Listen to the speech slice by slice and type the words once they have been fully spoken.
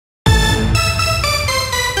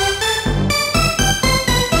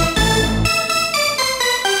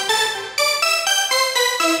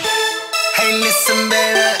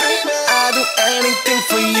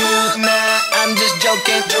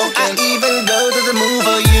joking. I even go to the move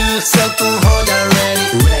for you, so tu ho ja ready.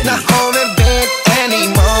 Not home in bed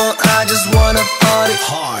anymore, I just wanna party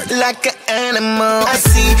hard like an animal. I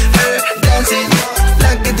see her dancing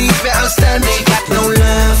like a deep outstanding. Got no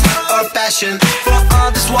love or passion for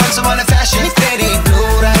all this wants I wanna fashion. Teri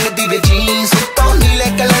blue rang di ve jeans to neele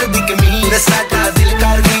color di kameez. Sada dil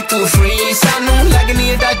kar gayi tu free, sanu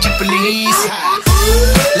lagni hai touch please.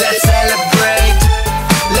 Let's celebrate,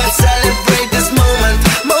 let's celebrate this moment,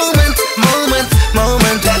 moment, moment,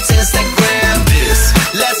 moment. Let's Instagram this,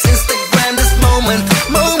 let's Instagram this moment,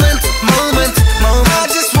 moment, moment, moment. I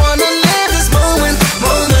just wanna live this moment,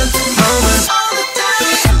 moment, moment. All the time.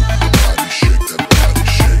 Shake that body, shake that body,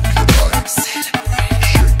 shake the body.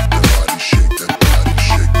 Shake that body, shake the body,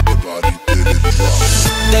 shake the body, did it drop.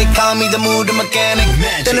 They call me the mood mechanic.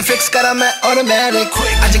 Then fix kara main automatic.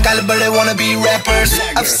 Aajkal bade wanna be rappers.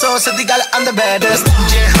 Afsoos di gal I'm the baddest.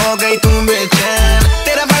 Je ho gayi tu bechain,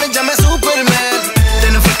 tera